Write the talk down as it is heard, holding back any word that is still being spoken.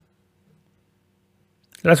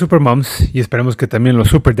las supermoms, y esperemos que también los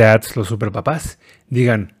superdads, los superpapás,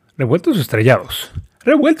 digan revueltos o estrellados.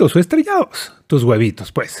 Revueltos o estrellados. Tus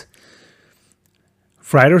huevitos, pues.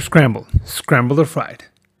 Fried or scrambled. Scrambled or fried.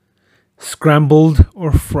 Scrambled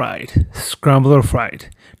or fried. Scrambled or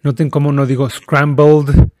fried. Noten cómo no digo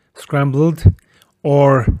scrambled, scrambled,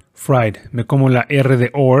 or fried. Me como la R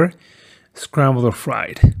de or. Scrambled or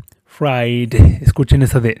fried. Fried. Escuchen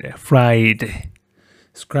esa de fried.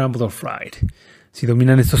 Scrambled or fried. Si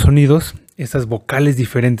dominan estos sonidos, estas vocales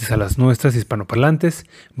diferentes a las nuestras hispanoparlantes,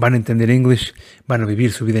 van a entender English, van a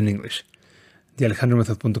vivir su vida en English.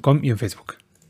 DeAlejandroMethod.com y en Facebook.